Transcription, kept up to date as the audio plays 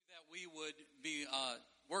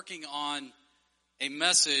working on a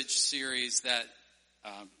message series that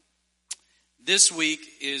this week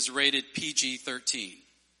is rated PG-13.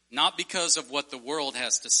 Not because of what the world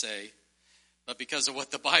has to say, but because of what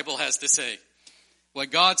the Bible has to say. What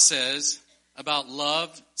God says about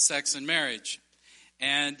love, sex, and marriage.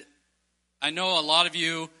 And I know a lot of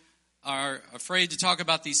you are afraid to talk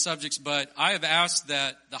about these subjects, but I have asked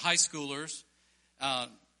that the high schoolers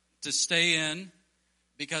to stay in,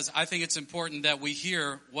 because I think it's important that we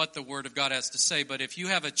hear what the Word of God has to say. But if you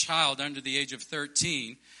have a child under the age of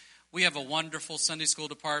 13, we have a wonderful Sunday school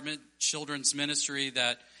department, children's ministry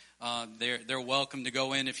that they're welcome to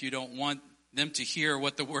go in if you don't want them to hear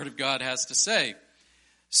what the Word of God has to say.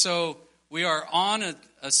 So we are on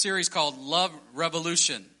a series called Love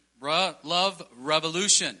Revolution. Love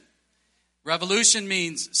Revolution. Revolution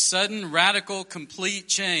means sudden, radical, complete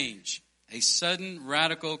change. A sudden,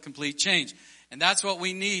 radical, complete change. And that's what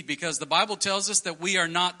we need, because the Bible tells us that we are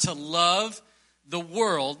not to love the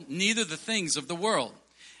world, neither the things of the world.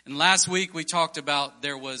 And last week we talked about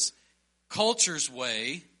there was culture's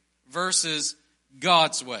way versus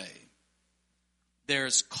God's way.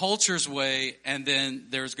 There's culture's way and then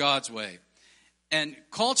there's God's way. And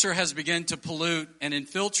culture has begun to pollute and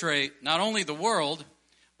infiltrate not only the world,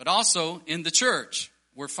 but also in the church.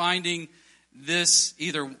 We're finding this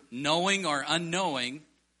either knowing or unknowing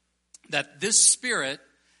that this spirit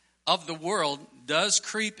of the world does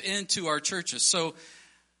creep into our churches. So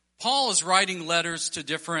Paul is writing letters to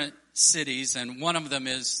different cities, and one of them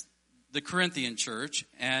is the Corinthian church.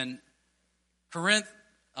 And Corinth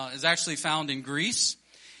is actually found in Greece.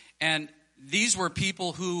 And these were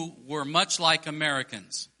people who were much like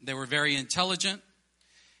Americans. They were very intelligent.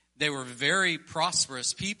 They were very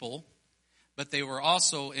prosperous people, but they were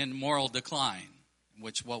also in moral decline,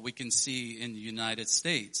 which what we can see in the United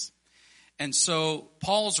States. And so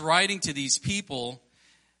Paul's writing to these people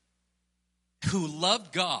who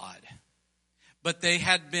loved God, but they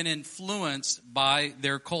had been influenced by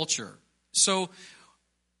their culture. So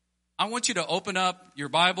I want you to open up your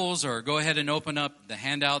Bibles, or go ahead and open up the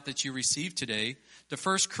handout that you received today to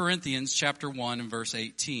 1 Corinthians chapter 1 and verse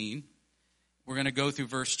 18. We're going to go through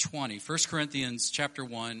verse 20. 1 Corinthians chapter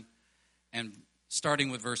 1 and starting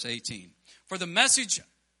with verse 18. For the message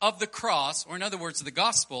of the cross, or in other words, the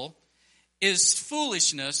gospel, is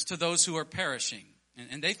foolishness to those who are perishing.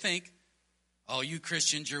 And they think, oh, you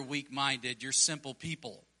Christians, you're weak-minded, you're simple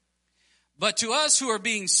people. But to us who are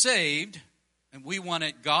being saved, and we want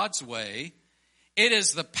it God's way, it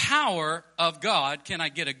is the power of God. Can I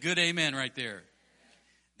get a good amen right there?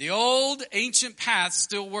 The old ancient paths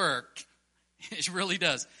still work. It really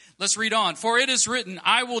does. Let's read on. For it is written,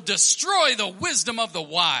 I will destroy the wisdom of the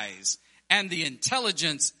wise, and the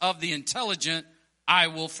intelligence of the intelligent I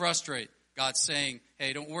will frustrate. God's saying,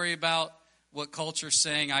 hey, don't worry about what culture's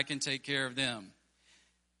saying. I can take care of them.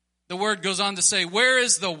 The word goes on to say, where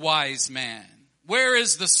is the wise man? Where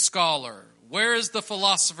is the scholar? Where is the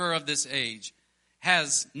philosopher of this age?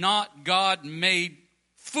 Has not God made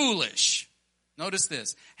foolish? Notice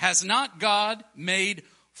this. Has not God made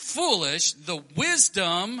foolish the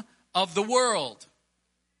wisdom of the world?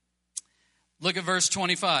 Look at verse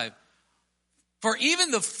 25. For even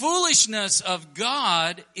the foolishness of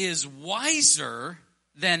God is wiser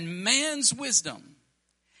than man's wisdom,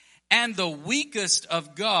 and the weakest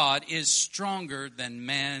of God is stronger than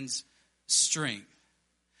man's strength.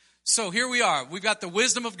 So here we are. We've got the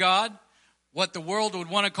wisdom of God, what the world would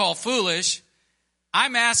want to call foolish.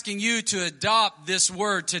 I'm asking you to adopt this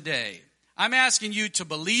word today. I'm asking you to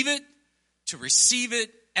believe it, to receive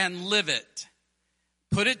it, and live it.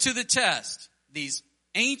 Put it to the test. These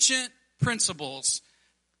ancient principles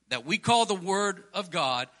that we call the Word of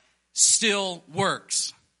God still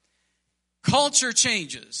works. Culture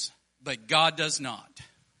changes, but God does not.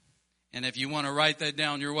 And if you want to write that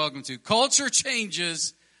down, you're welcome to. Culture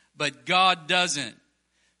changes, but God doesn't.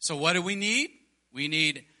 So what do we need? We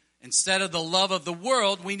need, instead of the love of the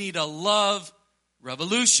world, we need a love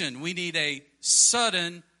revolution. We need a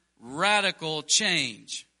sudden, radical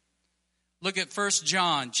change. Look at 1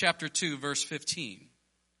 John chapter 2, verse 15.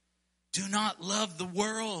 Do not love the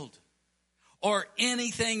world or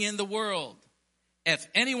anything in the world. If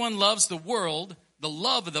anyone loves the world, the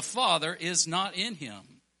love of the Father is not in him.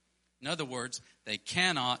 In other words, they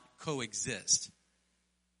cannot coexist.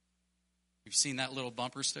 You've seen that little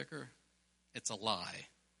bumper sticker? It's a lie.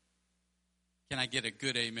 Can I get a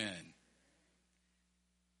good amen?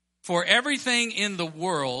 For everything in the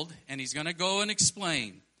world, and he's going to go and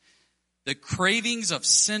explain, the cravings of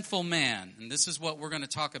sinful man, and this is what we're going to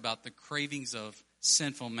talk about, the cravings of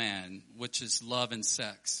sinful man, which is love and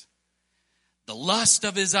sex. the lust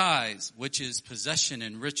of his eyes, which is possession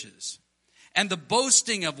and riches, and the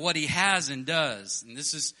boasting of what he has and does. And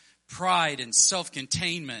this is pride and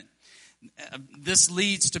self-containment. This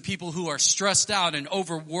leads to people who are stressed out and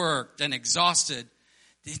overworked and exhausted.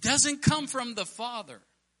 It doesn't come from the Father.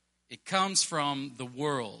 It comes from the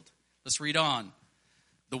world. Let's read on.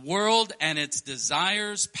 The world and its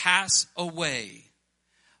desires pass away,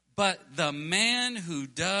 but the man who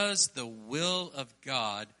does the will of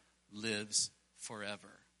God lives forever.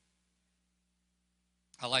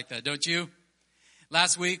 I like that, don't you?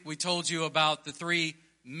 Last week we told you about the three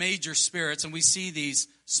major spirits, and we see these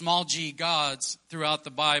small g gods throughout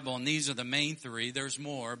the Bible, and these are the main three. There's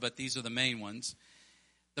more, but these are the main ones.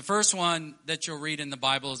 The first one that you'll read in the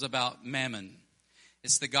Bible is about Mammon.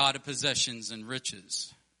 It's the god of possessions and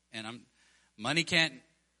riches. And money can't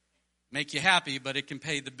make you happy, but it can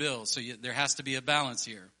pay the bills. So there has to be a balance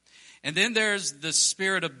here. And then there's the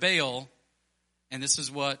spirit of Baal, and this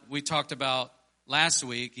is what we talked about last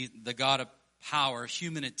week, the god of power,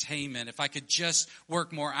 human attainment. If I could just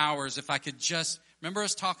work more hours, if I could just, remember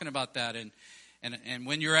us talking about that, and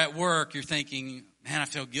when you're at work, you're thinking, man, I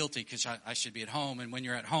feel guilty because I should be at home. And when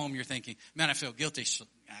you're at home, you're thinking, man, I feel guilty.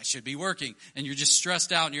 I should be working. And you're just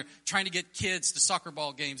stressed out, and you're trying to get kids to soccer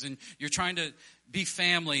ball games, and you're trying to be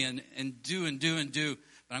family and do.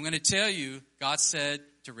 But I'm going to tell you, God said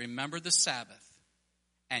to remember the Sabbath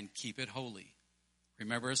and keep it holy.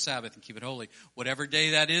 Remember a Sabbath and keep it holy. Whatever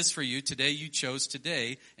day that is for you, today you chose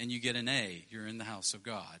today, and you get an A. You're in the house of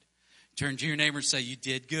God. Turn to your neighbor and say, you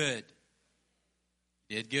did good.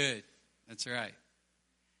 Did good. That's right.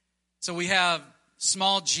 So we have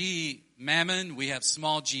small g Mammon, we have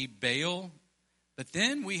small g Baal, but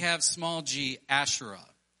then we have small g Asherah.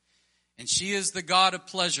 And she is the god of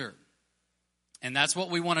pleasure. And that's what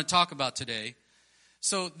we want to talk about today.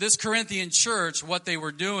 So this Corinthian church, what they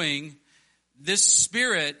were doing, this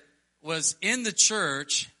spirit was in the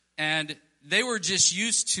church, and they were just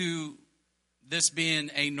used to this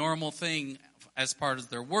being a normal thing as part of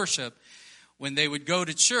their worship. When they would go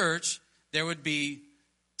to church, there would be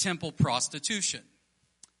temple prostitution.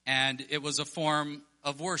 And it was a form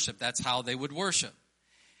of worship. That's how they would worship.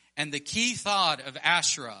 And the key thought of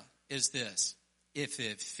Asherah is this: if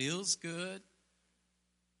it feels good,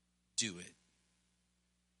 do it.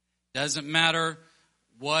 Doesn't matter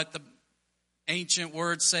what the ancient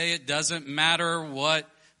words say. It doesn't matter what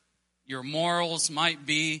your morals might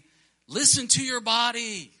be. Listen to your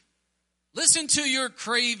body. Listen to your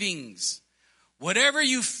cravings. Whatever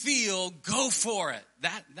you feel, go for it.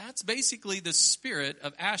 That's basically the spirit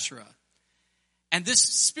of Asherah. And this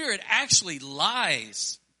spirit actually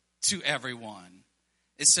lies to everyone.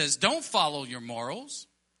 It says, don't follow your morals.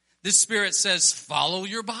 This spirit says, follow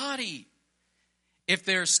your body. If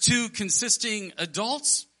there's two consisting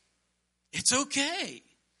adults, it's okay.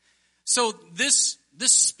 So this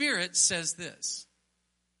spirit says this: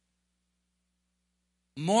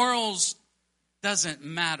 morals doesn't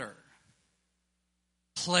matter.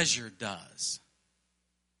 Pleasure does.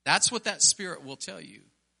 That's what that spirit will tell you.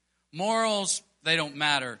 Morals, they don't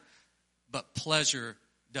matter, but pleasure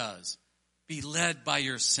does. Be led by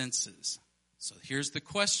your senses. So here's the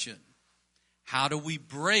question: how do we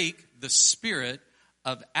break the spirit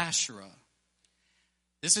of Asherah?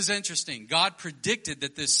 This is interesting. God predicted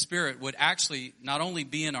that this spirit would actually not only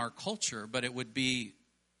be in our culture, but it would be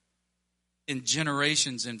in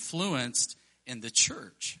generations influenced in the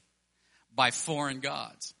church by foreign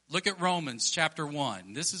gods. Look at Romans chapter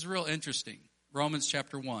 1. This is real interesting. Romans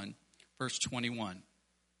chapter 1, verse 21.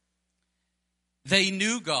 They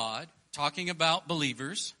knew God, talking about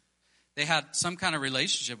believers. They had some kind of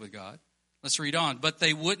relationship with God. Let's read on. But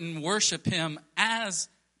they wouldn't worship him as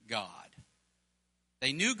God.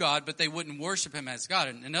 They knew God, but they wouldn't worship him as God.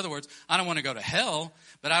 In other words, I don't want to go to hell,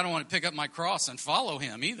 but I don't want to pick up my cross and follow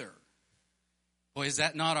him either. Boy, is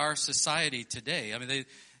that not our society today? I mean,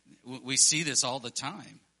 we see this all the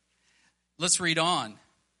time. Let's read on.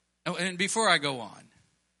 Oh, and before I go on,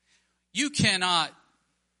 you cannot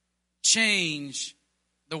change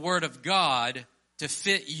the word of God to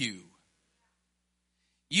fit you.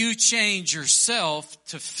 You change yourself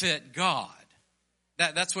to fit God.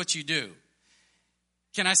 That's what you do.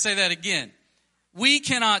 Can I say that again? We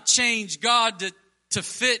cannot change God to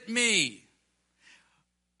fit me.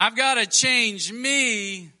 I've got to change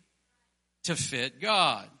me to fit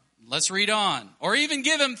God. Let's read on. Or even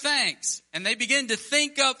give him thanks. And they begin to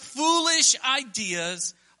think up foolish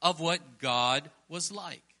ideas of what God was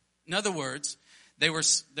like. In other words, they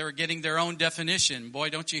were getting their own definition. Boy,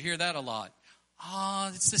 don't you hear that a lot.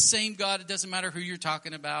 It's the same God. It doesn't matter who you're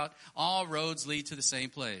talking about. All roads lead to the same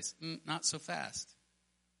place. Not so fast.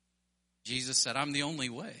 Jesus said, I'm the only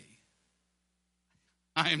way.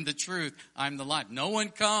 I am the truth. I'm the life. No one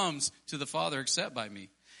comes to the Father except by me.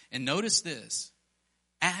 And notice this.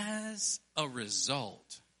 As a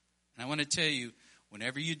result, and I want to tell you,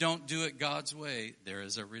 whenever you don't do it God's way, there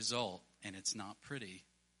is a result, and it's not pretty.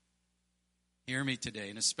 Hear me today,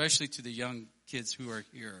 and especially to the young kids who are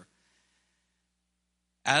here.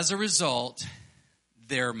 As a result,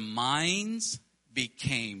 their minds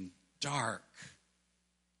became dark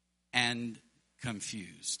and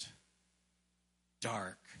confused.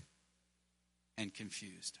 Dark and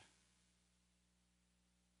confused.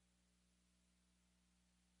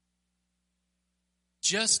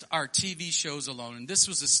 Just our TV shows alone, and this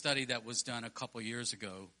was a study that was done a couple years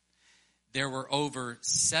ago, there were over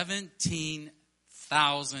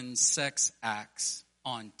 17,000 sex acts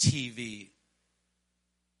on TV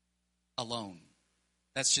alone.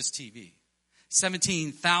 That's just TV.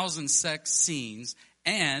 17,000 sex scenes,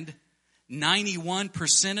 and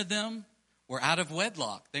 91% of them were out of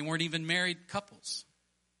wedlock. They weren't even married couples.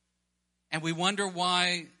 And we wonder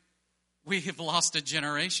why we have lost a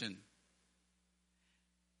generation.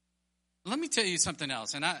 Let me tell you something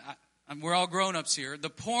else, and we're all grown-ups here.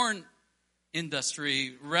 The porn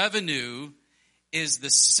industry revenue is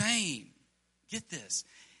the same. Get this.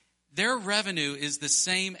 Their revenue is the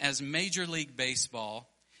same as Major League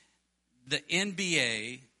Baseball, the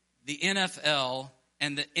NBA, the NFL,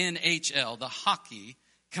 and the NHL, the hockey,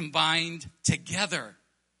 combined together.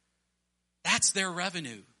 That's their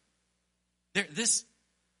revenue. This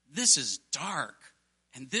is dark,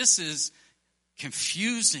 and this is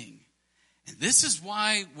confusing. And this is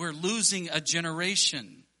why we're losing a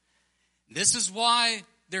generation. This is why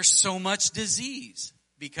there's so much disease,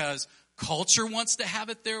 because culture wants to have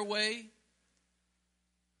it their way,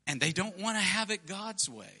 and they don't want to have it God's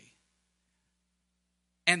way.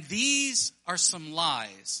 And these are some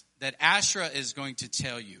lies that Asherah is going to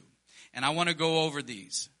tell you. And I want to go over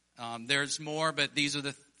these. There's more, but these are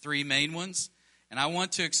the three main ones. And I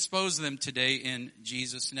want to expose them today in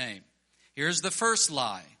Jesus' name. Here's the first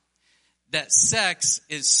lie. That sex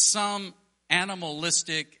is some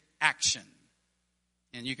animalistic action.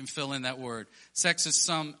 And you can fill in that word. Sex is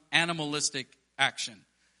some animalistic action.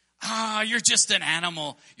 You're just an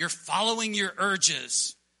animal. You're following your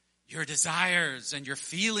urges, your desires, and your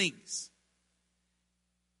feelings.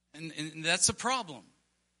 And that's a problem,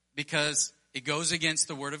 because it goes against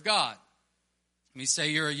the Word of God. Let me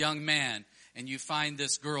say you're a young man and you find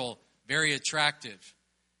this girl very attractive,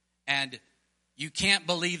 and you can't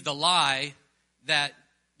believe the lie that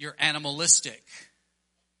you're animalistic,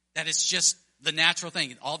 that it's just the natural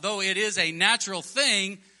thing. Although it is a natural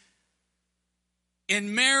thing,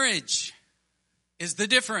 in marriage is the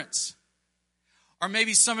difference. Or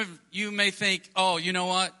maybe some of you may think, oh, you know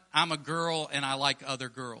what? I'm a girl and I like other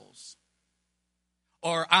girls.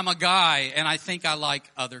 Or I'm a guy and I think I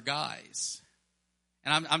like other guys.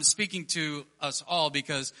 And I'm speaking to us all,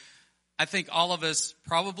 because I think all of us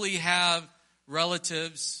probably have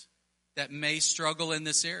relatives that may struggle in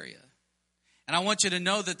this area. And I want you to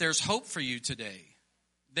know that there's hope for you today.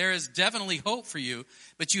 There is definitely hope for you,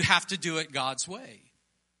 but you have to do it God's way.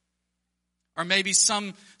 Or maybe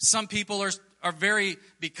some people are very,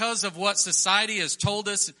 because of what society has told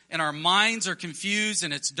us, and our minds are confused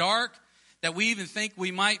and it's dark, that we even think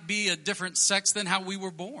we might be a different sex than how we were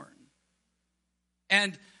born.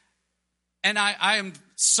 And I am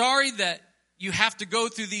sorry that you have to go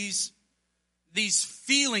through these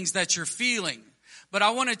feelings that you're feeling. But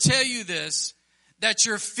I want to tell you this, that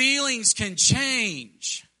your feelings can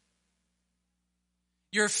change.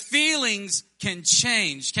 Your feelings can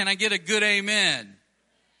change. Can I get a good amen?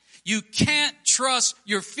 You can't trust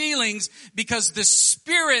your feelings, because the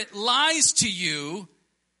Spirit lies to you.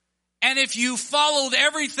 And if you followed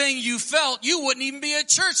everything you felt, you wouldn't even be at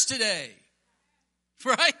church today.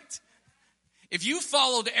 Right? If you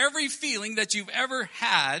followed every feeling that you've ever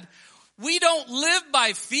had, we don't live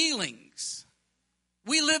by feelings.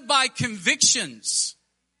 We live by convictions,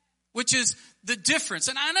 which is the difference.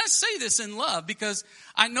 And I say this in love, because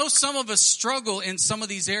I know some of us struggle in some of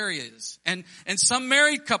these areas. And some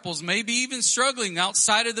married couples may be even struggling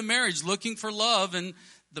outside of the marriage, looking for love in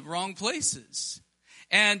the wrong places.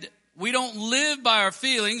 And we don't live by our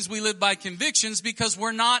feelings. We live by convictions, because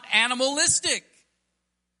we're not animalistic.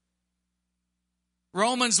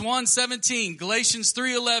 Romans 1:17, Galatians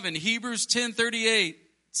 3:11, Hebrews 10:38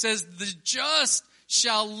 says the just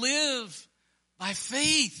shall live by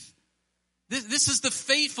faith. This is the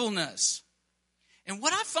faithfulness. And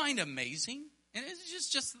what I find amazing, and it's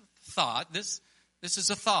just a thought, this is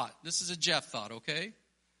a thought. This is a Jeff thought, okay?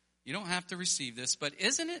 You don't have to receive this, but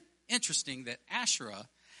isn't it interesting that Asherah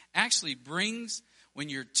actually brings, when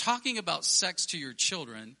you're talking about sex to your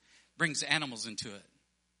children, brings animals into it.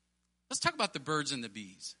 Let's talk about the birds and the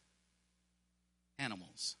bees.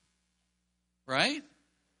 Animals. Right?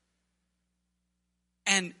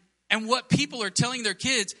 And what people are telling their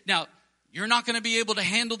kids, now, you're not going to be able to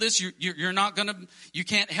handle this. You're not going to, you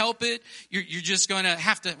can't help it. You're just going to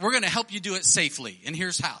have to, we're going to help you do it safely. And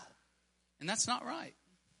here's how. And that's not right.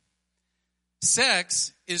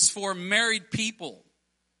 Sex is for married people.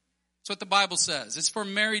 That's what the Bible says. It's for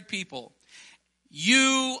married people.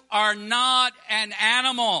 You are not an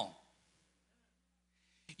animal.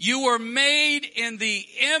 You were made in the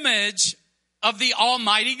image of the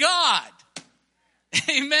Almighty God.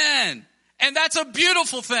 Amen. And that's a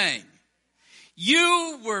beautiful thing.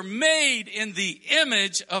 You were made in the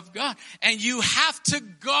image of God. And you have to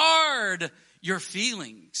guard your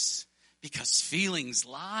feelings because feelings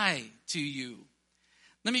lie to you.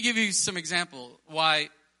 Let me give you some example why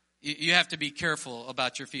you have to be careful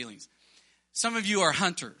about your feelings. Some of you are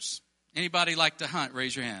hunters. Anybody like to hunt?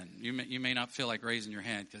 Raise your hand. You may not feel like raising your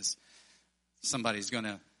hand because somebody's going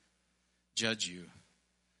to judge you.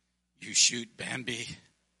 You shoot Bambi.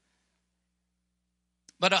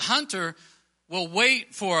 But a hunter will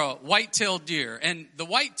wait for a white-tailed deer. And the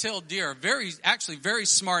white-tailed deer are actually very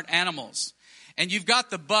smart animals. And you've got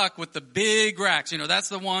the buck with the big racks. You know, that's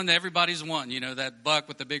the one that everybody's wanting. You know, that buck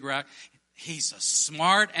with the big rack. He's a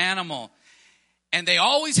smart animal. And they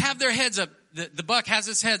always have their heads up. The buck has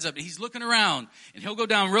his heads up. He's looking around. And he'll go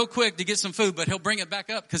down real quick to get some food. But he'll bring it back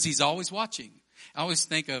up because he's always watching. I always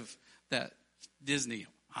think of that Disney.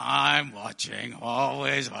 I'm watching,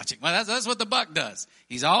 always watching. Well, that's what the buck does.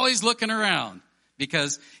 He's always looking around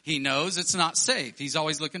because he knows it's not safe. He's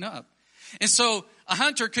always looking up. And so a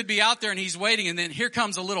hunter could be out there and he's waiting, and then here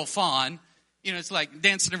comes a little fawn. You know, it's like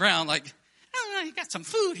dancing around like, oh, he got some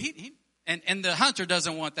food. And the hunter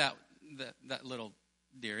doesn't want that little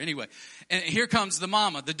deer. Anyway, and here comes the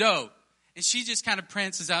mama, the doe. And she just kind of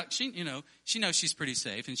prances out. She knows she's pretty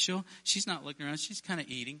safe, and she's not looking around. She's kind of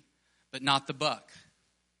eating, but not the buck.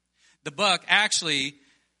 The buck actually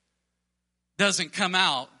doesn't come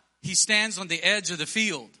out. He stands on the edge of the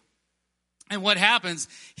field. And what happens,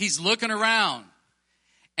 he's looking around.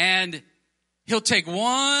 And he'll take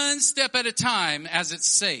one step at a time as it's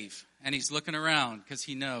safe. And he's looking around because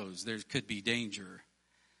he knows there could be danger.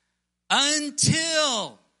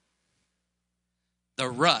 Until the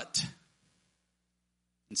rut.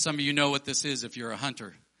 And some of you know what this is if you're a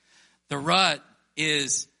hunter. The rut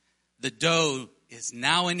is the doe is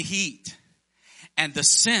now in heat, and the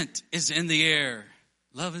scent is in the air.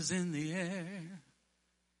 Love is in the air.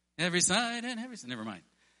 Every side and every side. Never mind.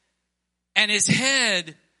 And his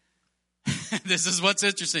head, this is what's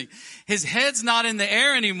interesting. His head's not in the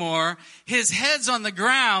air anymore. His head's on the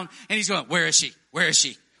ground, and he's going, where is she? Where is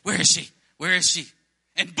she? Where is she? Where is she?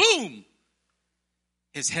 And boom!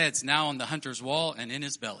 His head's now on the hunter's wall and in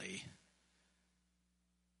his belly.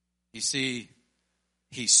 You see,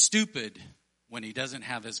 he's stupid when he doesn't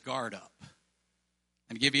have his guard up.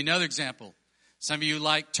 Let me give you another example. Some of you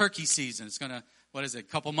like turkey season. It's going to, a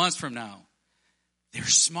couple months from now. They're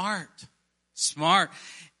smart.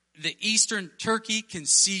 The eastern turkey can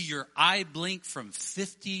see your eye blink from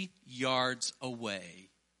 50 yards away.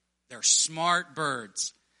 They're smart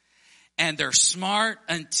birds. And they're smart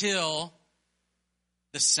until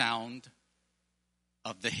the sound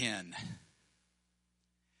of the hen.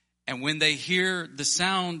 And when they hear the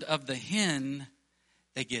sound of the hen,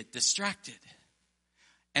 they get distracted.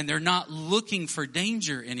 And they're not looking for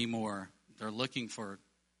danger anymore. They're looking for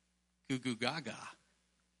Goo Goo Gaga.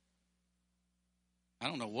 I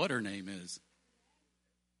don't know what her name is.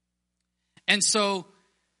 And so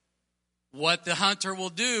what the hunter will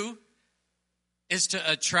do is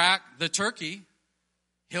to attract the turkey.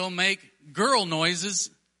 He'll make girl noises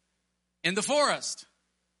in the forest.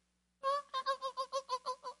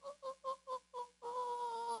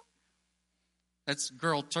 That's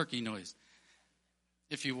girl turkey noise.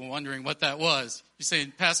 If you were wondering what that was, you're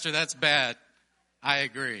saying, Pastor, that's bad. I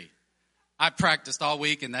agree. I practiced all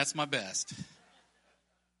week and that's my best.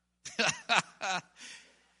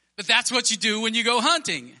 But that's what you do when you go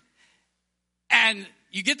hunting. And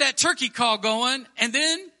you get that turkey call going, and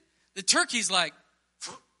then the turkey's like,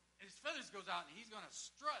 and his feathers goes out, and he's going to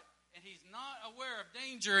strut, and he's not aware of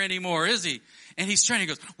danger anymore, is he? And he's trying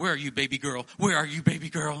to go, where are you, baby girl? Where are you, baby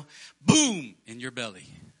girl? Boom, in your belly.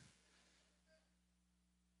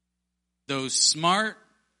 Those smart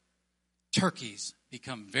turkeys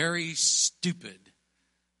become very stupid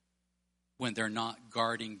when they're not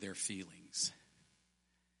guarding their feelings.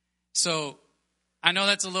 So I know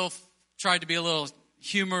that's tried to be a little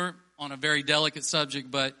humor on a very delicate subject,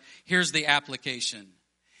 but here's the application.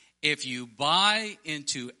 If you buy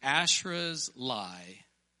into Asherah's lie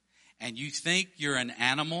and you think you're an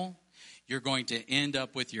animal, you're going to end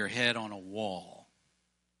up with your head on a wall.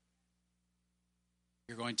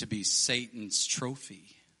 You're going to be Satan's trophy,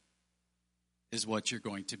 is what you're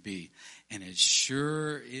going to be. And it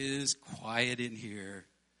sure is quiet in here,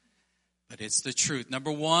 but it's the truth.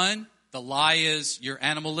 Number one, the lie is you're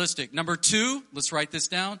animalistic. Number two, let's write this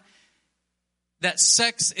down, that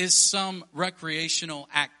sex is some recreational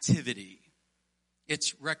activity.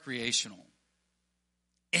 It's recreational.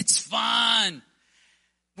 It's fun.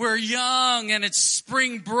 We're young and it's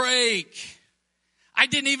spring break. I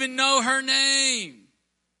didn't even know her name.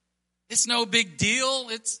 It's no big deal.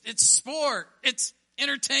 It's sport. It's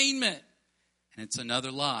entertainment. And it's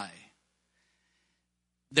another lie.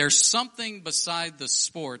 There's something beside the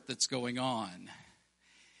sport that's going on.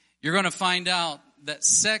 You're going to find out that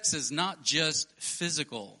sex is not just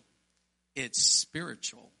physical. It's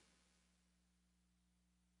spiritual.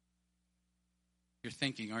 You're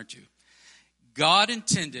thinking, aren't you? God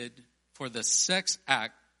intended for the sex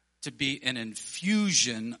act to be an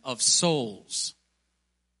infusion of souls.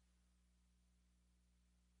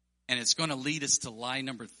 And it's going to lead us to lie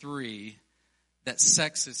number 3, that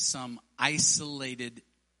sex is some isolated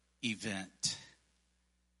event,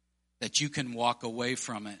 that you can walk away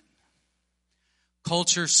from it.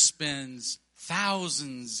 Culture spends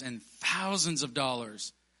thousands and thousands of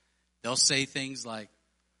dollars. They'll say things like,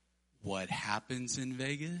 what happens in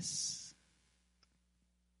Vegas?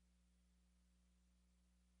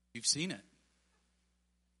 You've seen it.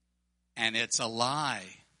 And it's a lie.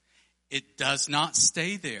 It does not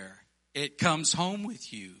stay there. It comes home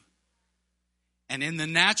with you. And in the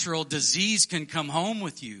natural, disease can come home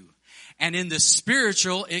with you. And in the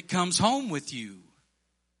spiritual, it comes home with you.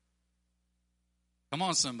 Come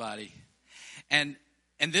on, somebody. And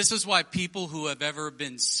this is why people who have ever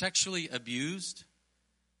been sexually abused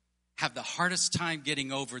have the hardest time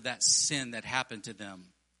getting over that sin that happened to them.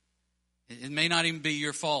 It may not even be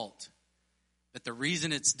your fault. But the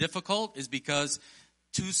reason it's difficult is because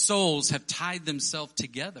two souls have tied themselves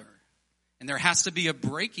together. And there has to be a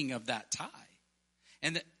breaking of that tie.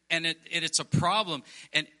 And it's a problem.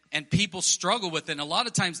 And people struggle with it. And a lot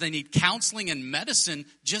of times they need counseling and medicine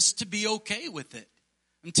just to be okay with it.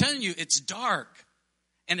 I'm telling you, it's dark.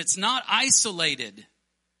 And it's not isolated.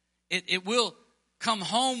 It will come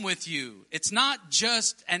home with you. It's not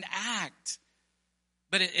just an act.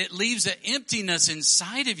 But it leaves an emptiness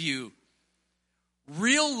inside of you.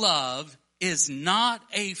 Real love is not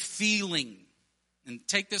a feeling. And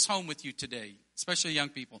take this home with you today, especially young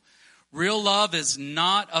people. Real love is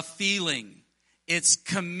not a feeling. It's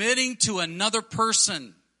committing to another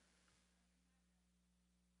person.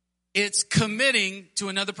 It's committing to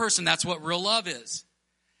another person. That's what real love is.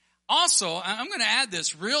 Also, I'm going to add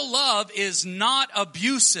this. Real love is not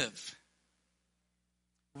abusive.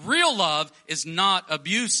 Real love is not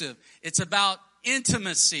abusive. It's about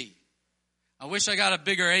intimacy. I wish I got a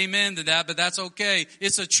bigger amen to that, but that's okay.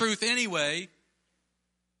 It's a truth anyway,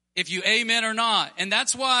 if you amen or not. And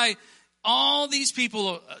that's why all these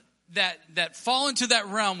people that fall into that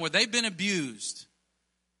realm where they've been abused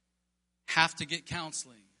have to get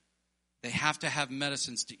counseling. They have to have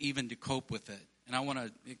medicines to cope with it. And I want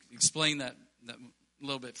to explain that a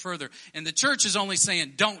little bit further. And the church is only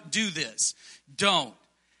saying, don't do this. Don't.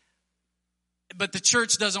 But the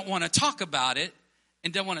church doesn't want to talk about it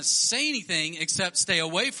and don't want to say anything except stay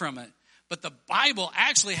away from it. But the Bible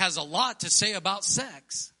actually has a lot to say about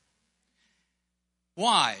sex.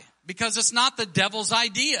 Why? Because it's not the devil's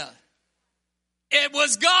idea. It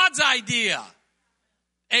was God's idea.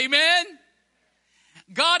 Amen?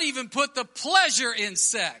 God even put the pleasure in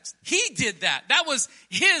sex. He did that. That was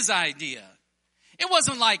his idea. It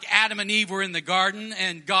wasn't like Adam and Eve were in the garden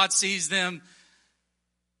and God sees them.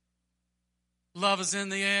 Love is in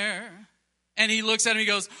the air. And he looks at him and he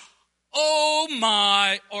goes, oh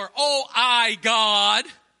my, or oh I, God.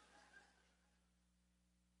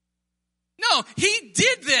 No, he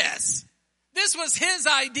did this. This was his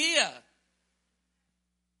idea.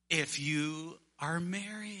 If you are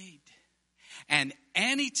married and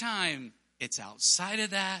anytime it's outside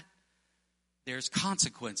of that, there's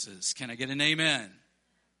consequences. Can I get an amen?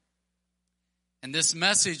 And this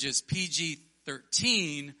message is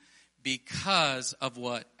PG-13 because of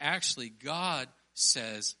what actually God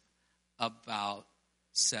says about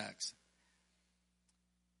sex.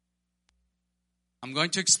 I'm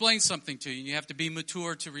going to explain something to you, and you have to be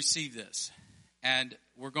mature to receive this. And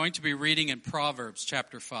we're going to be reading in Proverbs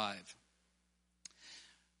chapter 5.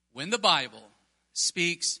 When the Bible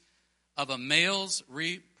speaks of a male's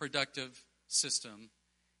reproductive system,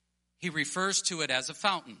 he refers to it as a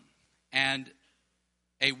fountain and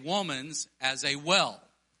a woman's as a well.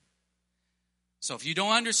 So if you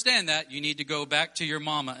don't understand that, you need to go back to your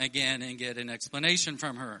mama again and get an explanation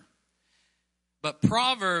from her. But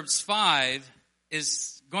Proverbs 5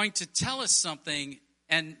 is going to tell us something,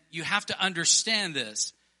 and you have to understand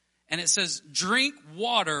this. And it says, drink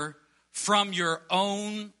water from your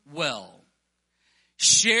own well.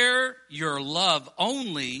 Share your love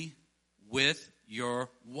only with your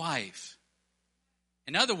wife.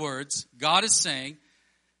 In other words, God is saying,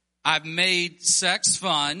 I've made sex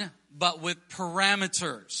fun, but with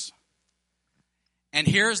parameters. And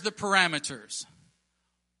here's the parameters.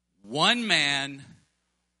 One man,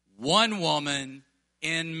 one woman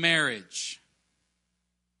in marriage.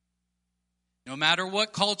 No matter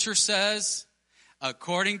what culture says,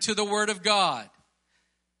 according to the Word of God,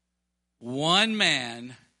 one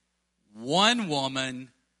man, one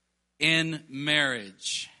woman in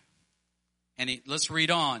marriage. And let's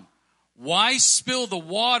read on. Why spill the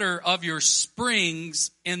water of your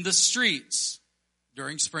springs in the streets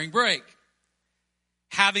during spring break?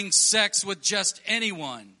 Having sex with just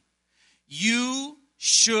anyone. You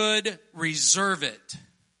should reserve it.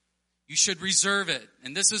 You should reserve it.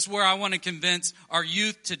 And this is where I want to convince our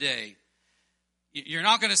youth today. You're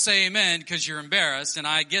not going to say amen because you're embarrassed, and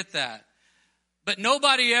I get that. But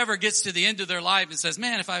nobody ever gets to the end of their life and says,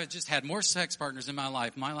 man, if I had just had more sex partners in my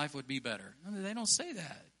life would be better. No, they don't say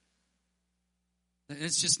that.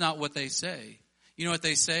 It's just not what they say. You know what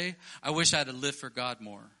they say? I wish I'd have lived for God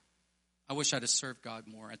more. I wish I'd have served God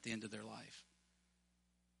more at the end of their life.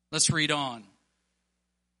 Let's read on.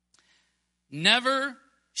 Never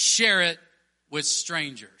share it with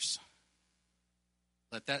strangers.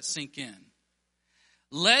 Let that sink in.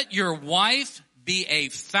 Let your wife be a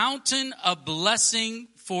fountain of blessing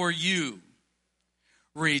for you.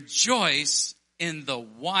 Rejoice in the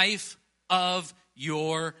wife of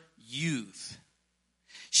your youth.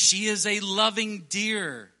 She is a loving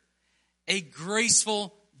deer, a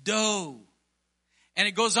graceful doe. And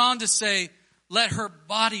it goes on to say, let her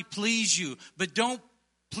body please you, but don't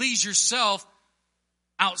please yourself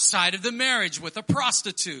outside of the marriage with a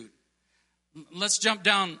prostitute. Let's jump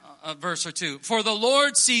down a verse or two. For the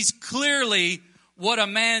Lord sees clearly what a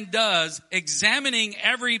man does, examining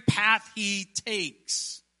every path he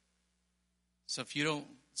takes. So if you don't,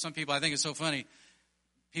 some people, I think it's so funny.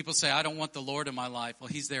 People say, I don't want the Lord in my life. Well,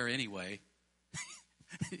 he's there anyway.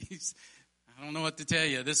 I don't know what to tell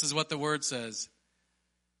you. This is what the word says.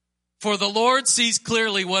 For the Lord sees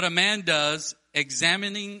clearly what a man does,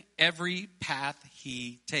 examining every path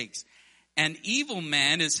he takes. An evil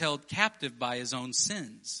man is held captive by his own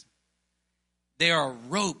sins. They are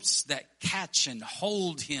ropes that catch and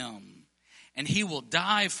hold him, and he will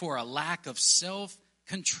die for a lack of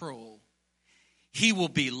self-control. He will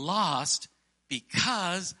be lost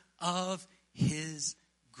because of his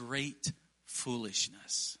great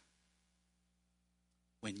foolishness.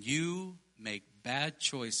 When you make bad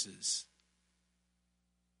choices,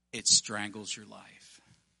 it strangles your life.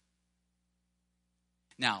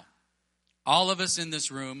 Now, all of us in this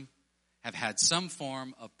room have had some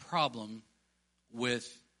form of problem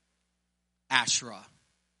with Asherah.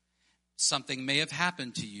 Something may have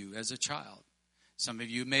happened to you as a child. Some of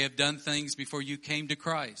you may have done things before you came to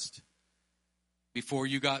Christ, before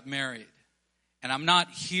you got married. And I'm not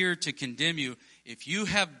here to condemn you. If you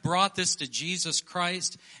have brought this to Jesus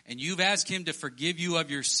Christ and you've asked him to forgive you of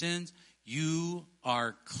your sins, you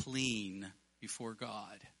are clean before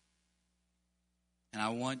God. And I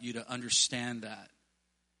want you to understand that.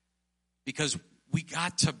 Because we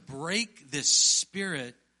got to break this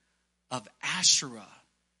spirit of Asherah.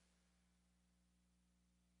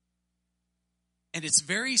 And it's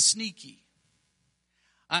very sneaky.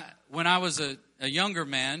 When I was a younger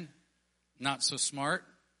man, not so smart,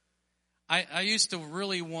 I used to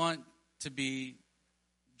really want to be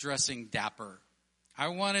dressing dapper. I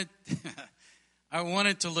wanted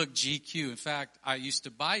to look GQ. In fact, I used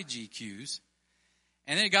to buy GQs.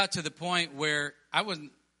 And then it got to the point where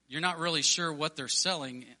you're not really sure what they're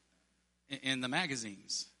selling in the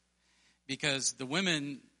magazines. Because the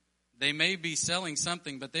women, they may be selling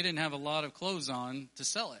something, but they didn't have a lot of clothes on to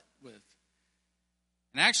sell it with.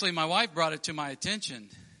 And actually, my wife brought it to my attention.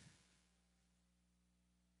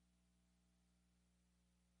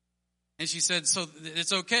 And she said, so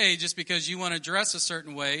it's okay just because you want to dress a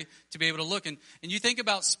certain way to be able to look. And you think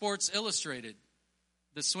about Sports Illustrated,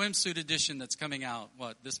 the swimsuit edition that's coming out,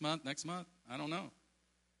 this month, next month? I don't know.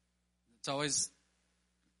 It's always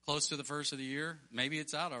close to the first of the year. Maybe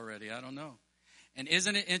it's out already. I don't know. And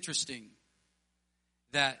isn't it interesting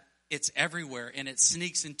that it's everywhere, and it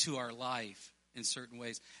sneaks into our life in certain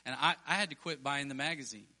ways. And I had to quit buying the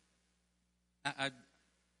magazine. I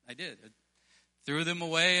did. I threw them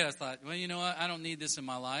away. I thought, well, you know what? I don't need this in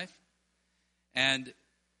my life. And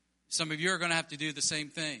some of you are going to have to do the same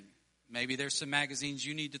thing. Maybe there's some magazines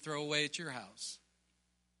you need to throw away at your house.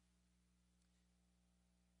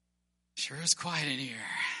 Sure is quiet in here.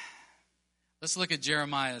 Let's look at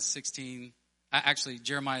Jeremiah 16.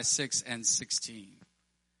 Jeremiah 6 and 16.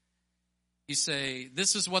 You say,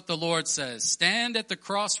 this is what the Lord says. Stand at the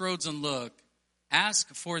crossroads and look.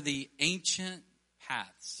 Ask for the ancient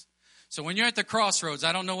paths. So when you're at the crossroads,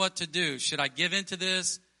 I don't know what to do. Should I give into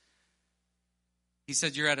this? He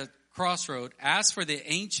said, you're at a crossroad. Ask for the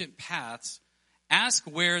ancient paths. Ask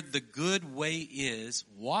where the good way is.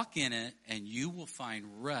 Walk in it, and you will find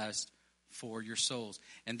rest for your souls.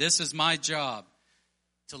 And this is my job,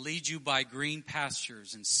 to lead you by green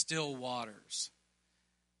pastures and still waters,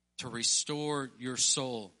 to restore your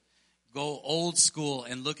soul. Go old school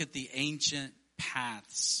and look at the ancient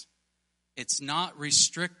paths. It's not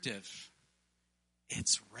restrictive.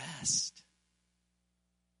 It's rest.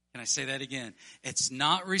 Can I say that again? It's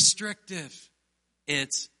not restrictive.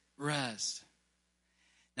 It's rest.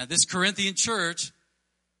 Now, this Corinthian church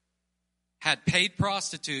had paid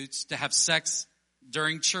prostitutes to have sex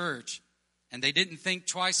during church, and they didn't think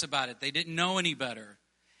twice about it. They didn't know any better.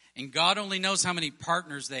 And God only knows how many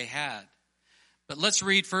partners they had. But let's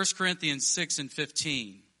read 1 Corinthians 6 and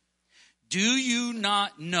 15. Do you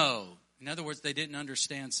not know, in other words, they didn't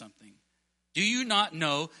understand something. Do you not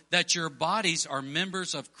know that your bodies are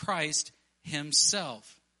members of Christ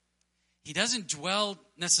himself? He doesn't dwell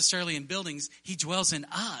necessarily in buildings. He dwells in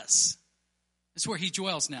us. That's where he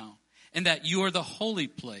dwells now. And that you are the holy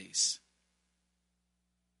place.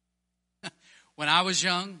 When I was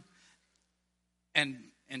young and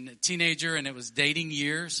a teenager and it was dating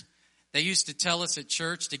years, they used to tell us at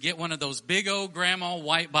church to get one of those big old grandma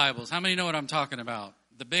white Bibles. How many know what I'm talking about?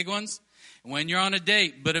 The big ones? And when you're on a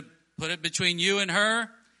date, put it between you and her,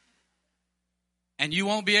 and you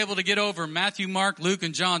won't be able to get over Matthew, Mark, Luke,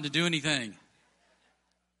 and John to do anything.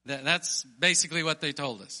 That's basically what they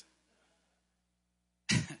told us.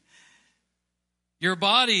 Your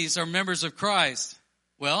bodies are members of Christ.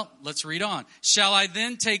 Well, let's read on. Shall I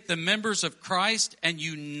then take the members of Christ and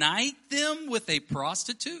unite them with a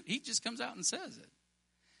prostitute? He just comes out and says it.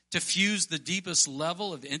 To fuse the deepest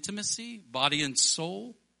level of intimacy, body and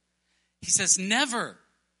soul? He says, never.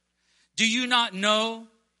 Do you not know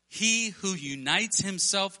he who unites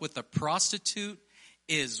himself with a prostitute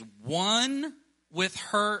is one with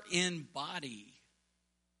her in body?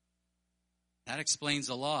 That explains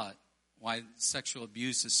a lot. Why sexual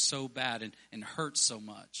abuse is so bad and hurts so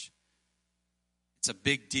much. It's a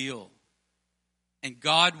big deal. And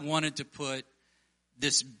God wanted to put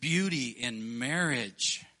this beauty in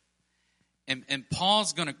marriage. And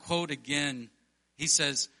Paul's going to quote again. He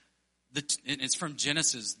says, and it's from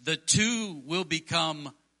Genesis, the two will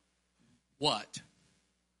become what?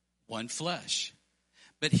 One flesh.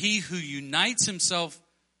 But he who unites himself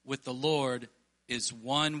with the Lord is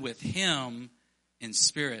one with him in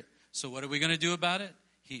spirit. So what are we going to do about it?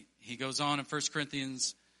 He goes on in 1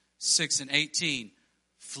 Corinthians 6 and 18.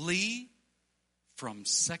 Flee from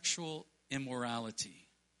sexual immorality.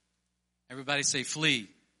 Everybody say flee.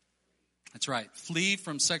 That's right. Flee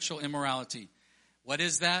from sexual immorality. What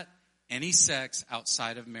is that? Any sex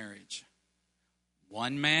outside of marriage.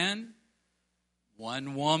 One man,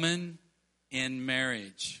 one woman in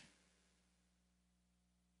marriage.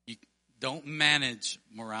 You don't manage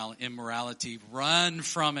immorality. Run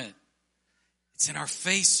from it. It's in our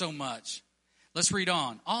face so much. Let's read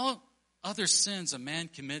on. All other sins a man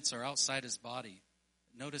commits are outside his body.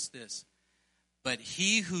 Notice this. But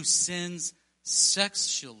he who sins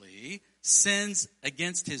sexually sins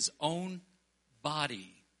against his own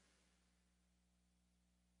body.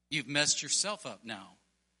 You've messed yourself up now.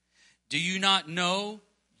 Do you not know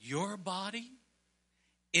your body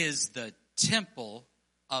is the temple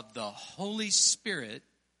of the Holy Spirit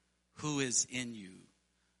who is in you,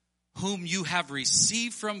 whom you have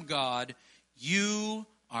received from God? You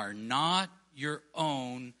are not your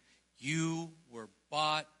own. You were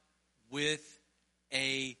bought with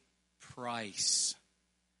a price.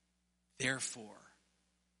 Therefore,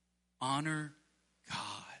 honor God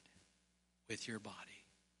with your body.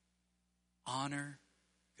 Honor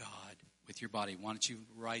God with your body. Why don't you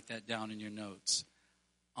write that down in your notes?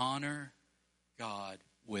 Honor God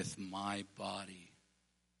with my body.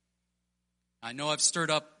 I know I've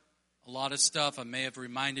stirred up a lot of stuff. I may have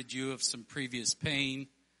reminded you of some previous pain.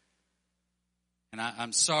 And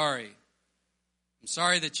I'm sorry. I'm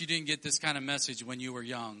sorry that you didn't get this kind of message when you were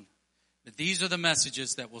young. But these are the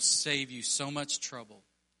messages that will save you so much trouble.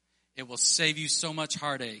 It will save you so much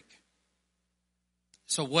heartache.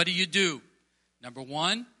 So what do? Number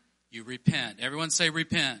one, you repent. Everyone say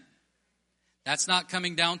repent. That's not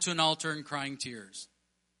coming down to an altar and crying tears.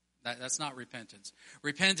 That's not repentance.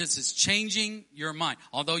 Repentance is changing your mind.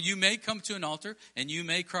 Although you may come to an altar and you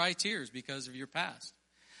may cry tears because of your past.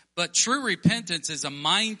 But true repentance is a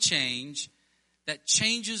mind change that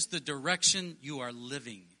changes the direction you are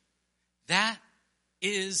living. That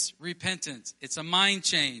is repentance. It's a mind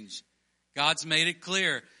change. God's made it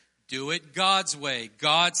clear. Do it God's way,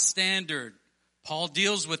 God's standard. Paul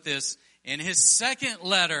deals with this in his second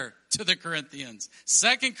letter to the Corinthians.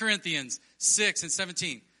 2 Corinthians 6 and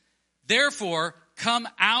 17. Therefore, come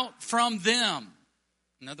out from them.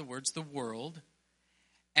 In other words, the world.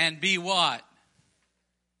 And be what?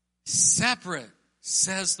 Separate,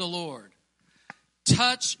 says the Lord.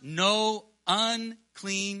 Touch no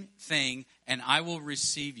unclean thing, and I will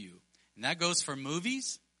receive you. And that goes for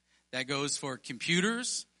movies. That goes for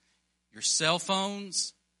computers, your cell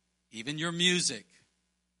phones, even your music.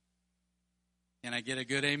 Can I get a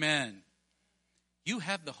good amen? You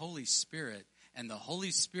have the Holy Spirit, and the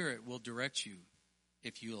Holy Spirit will direct you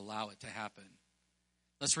if you allow it to happen.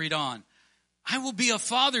 Let's read on. I will be a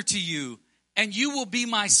father to you, and you will be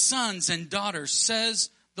my sons and daughters, says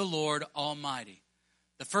the Lord Almighty.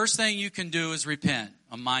 The first thing you can do is repent,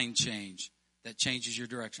 a mind change that changes your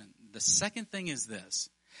direction. The second thing is this,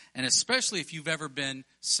 and especially if you've ever been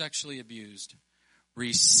sexually abused,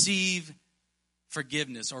 receive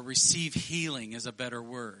forgiveness, or receive healing is a better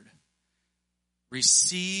word.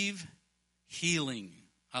 Receive healing.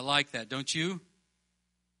 I like that, don't you?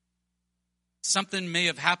 Something may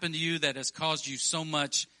have happened to you that has caused you so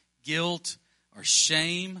much guilt or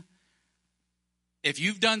shame. If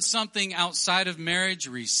you've done something outside of marriage,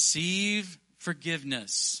 receive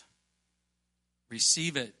forgiveness.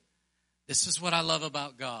 Receive it. This is what I love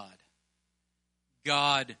about God.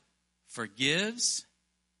 God forgives,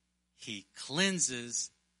 He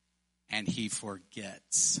cleanses, and He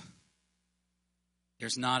forgets.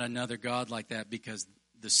 There's not another God like that, because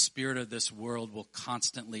the spirit of this world will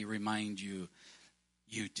constantly remind you,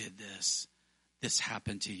 you did this. This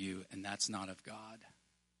happened to you, and that's not of God.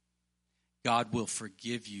 God will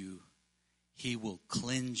forgive you. He will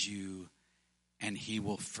cleanse you, and He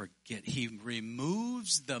will forget. He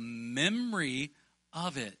removes the memory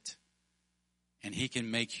of it, and He can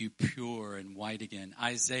make you pure and white again.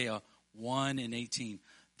 Isaiah 1 and 18.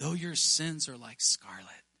 Though your sins are like scarlet,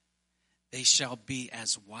 they shall be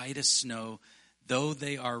as white as snow. Though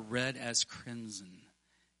they are red as crimson,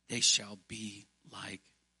 they shall be like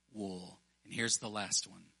wool. And here's the last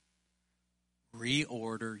one.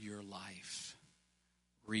 Reorder your life.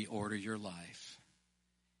 Reorder your life.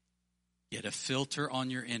 Get a filter on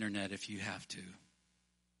your internet if you have to.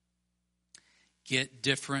 Get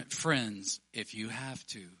different friends if you have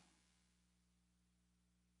to.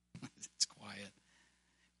 It's quiet.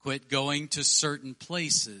 Quit going to certain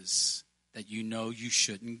places that you know you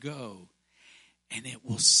shouldn't go. And it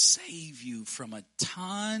will save you from a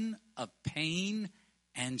ton of pain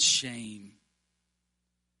and shame.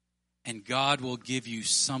 And God will give you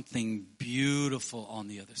something beautiful on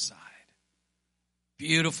the other side.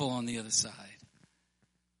 Beautiful on the other side.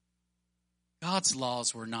 God's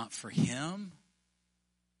laws were not for Him.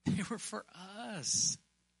 They were for us.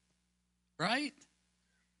 Right?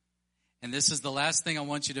 And this is the last thing I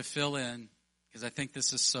want you to fill in, because I think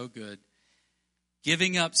this is so good.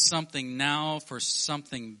 Giving up something now for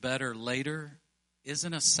something better later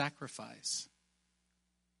isn't a sacrifice.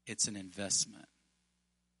 It's an investment.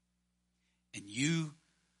 And you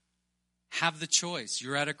have the choice.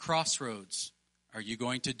 You're at a crossroads. Are you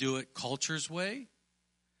going to do it culture's way?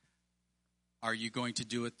 Are you going to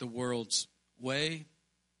do it the world's way?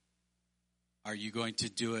 Are you going to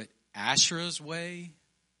do it Asherah's way?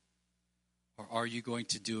 Or are you going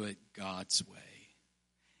to do it God's way?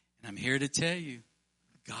 And I'm here to tell you,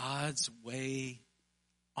 God's way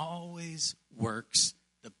always works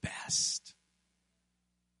the best.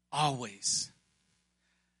 Always.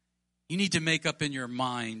 You need to make up in your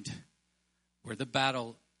mind where the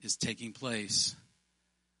battle is taking place,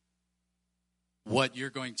 what you're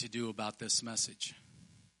going to do about this message.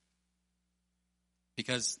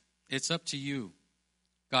 Because it's up to you.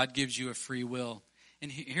 God gives you a free will.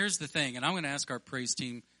 And here's the thing, and I'm going to ask our praise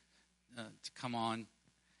team to come on.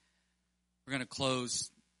 We're going to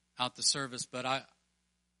close out the service, but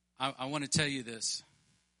I want to tell you this.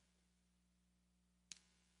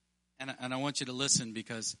 And I want you to listen,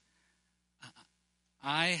 because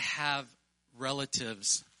I have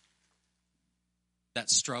relatives that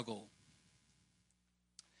struggle.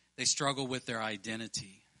 they struggle with their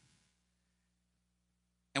identity.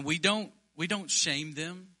 And we don't shame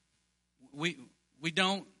them. We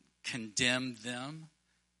don't condemn them,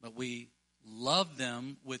 but we love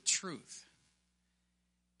them with truth.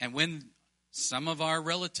 And when some of our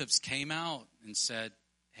relatives came out and said,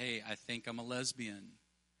 "Hey, I think I'm a lesbian,"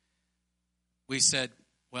 we said,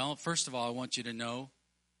 "Well, first of all, I want you to know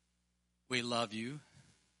we love you.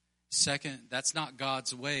 Second, that's not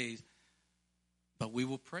God's way, but we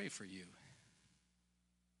will pray for you."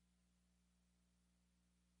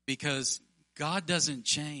 Because God doesn't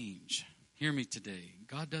change. Hear me today.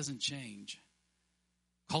 God doesn't change.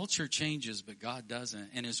 Culture changes, but God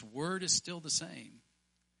doesn't. And His word is still the same.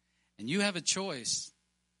 And you have a choice.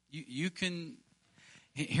 You can.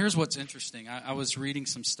 Here's what's interesting. I was reading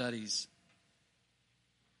some studies.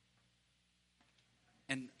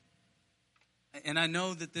 And I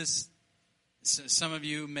know that some of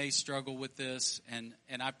you may struggle with this, and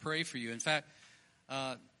I pray for you. In fact,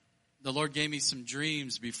 the Lord gave me some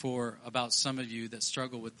dreams before about some of you that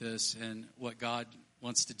struggle with this and what God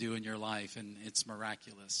wants to do in your life, and it's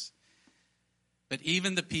miraculous. But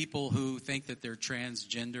even the people who think that they're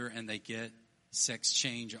transgender and they get sex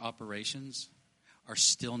change operations are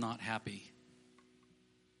still not happy.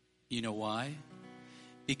 You know why?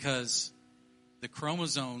 Because the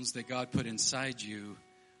chromosomes that God put inside you,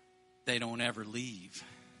 they don't ever leave.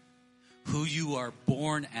 Who you are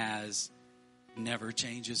born as never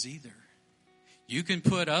changes either. You can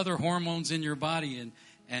put other hormones in your body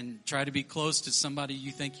and try to be close to somebody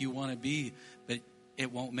you think you want to be, but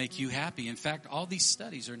it won't make you happy. In fact, all these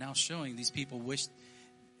studies are now showing these people wish,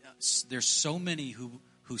 there's so many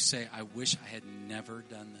who say, "I wish I had never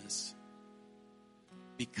done this."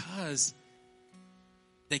 Because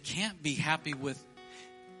they can't be happy with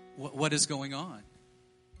what is going on.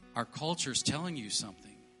 Our culture is telling you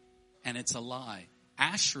something, and it's a lie.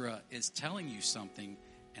 Asherah is telling you something,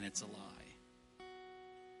 and it's a lie.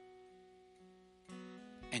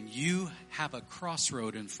 And you have a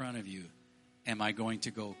crossroad in front of you. Am I going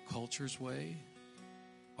to go culture's way,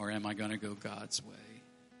 or am I going to go God's way?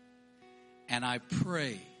 And I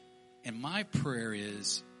pray, and my prayer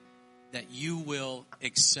is that you will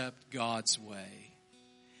accept God's way.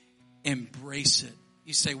 Embrace it.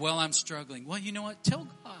 You say, "Well, I'm struggling." Well, you know what? Tell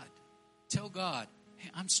God. Tell God, "Hey,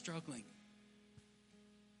 I'm struggling.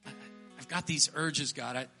 I've got these urges,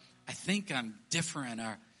 God. I think I'm different."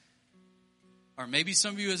 Or maybe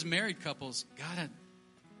some of you as married couples, "God,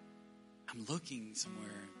 I'm looking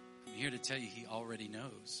somewhere." I'm here to tell you, He already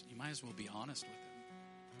knows. You might as well be honest with Him.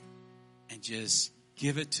 And just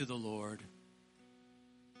give it to the Lord.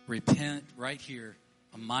 Repent right here.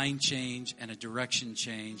 A mind change and a direction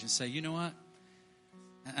change. And say, "You know what?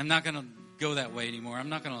 I'm not going to go that way anymore. I'm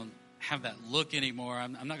not going to have that look anymore.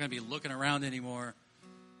 I'm not going to be looking around anymore."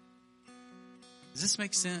 Does this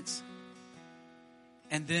make sense?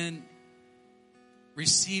 And then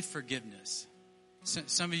receive forgiveness.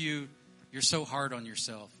 Some of you, you're so hard on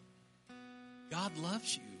yourself. God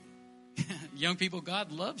loves you. Young people,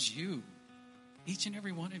 God loves you. Each and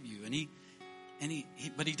every one of you.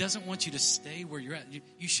 But He doesn't want you to stay where you're at.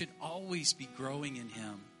 You should always be growing in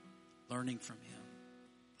Him, learning from Him.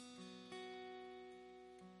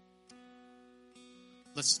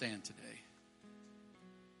 Let's stand today.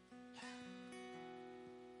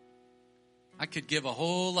 I could give a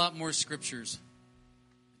whole lot more scriptures,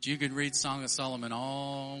 but you could read Song of Solomon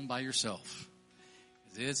all by yourself.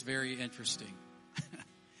 It's very interesting.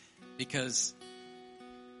 Because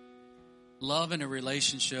love in a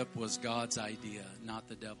relationship was God's idea, not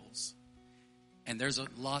the devil's. And there's a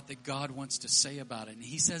lot that God wants to say about it. And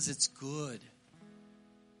He says it's good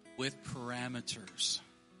with parameters.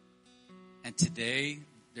 And today,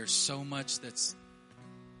 there's so much that's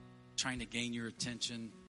trying to gain your attention.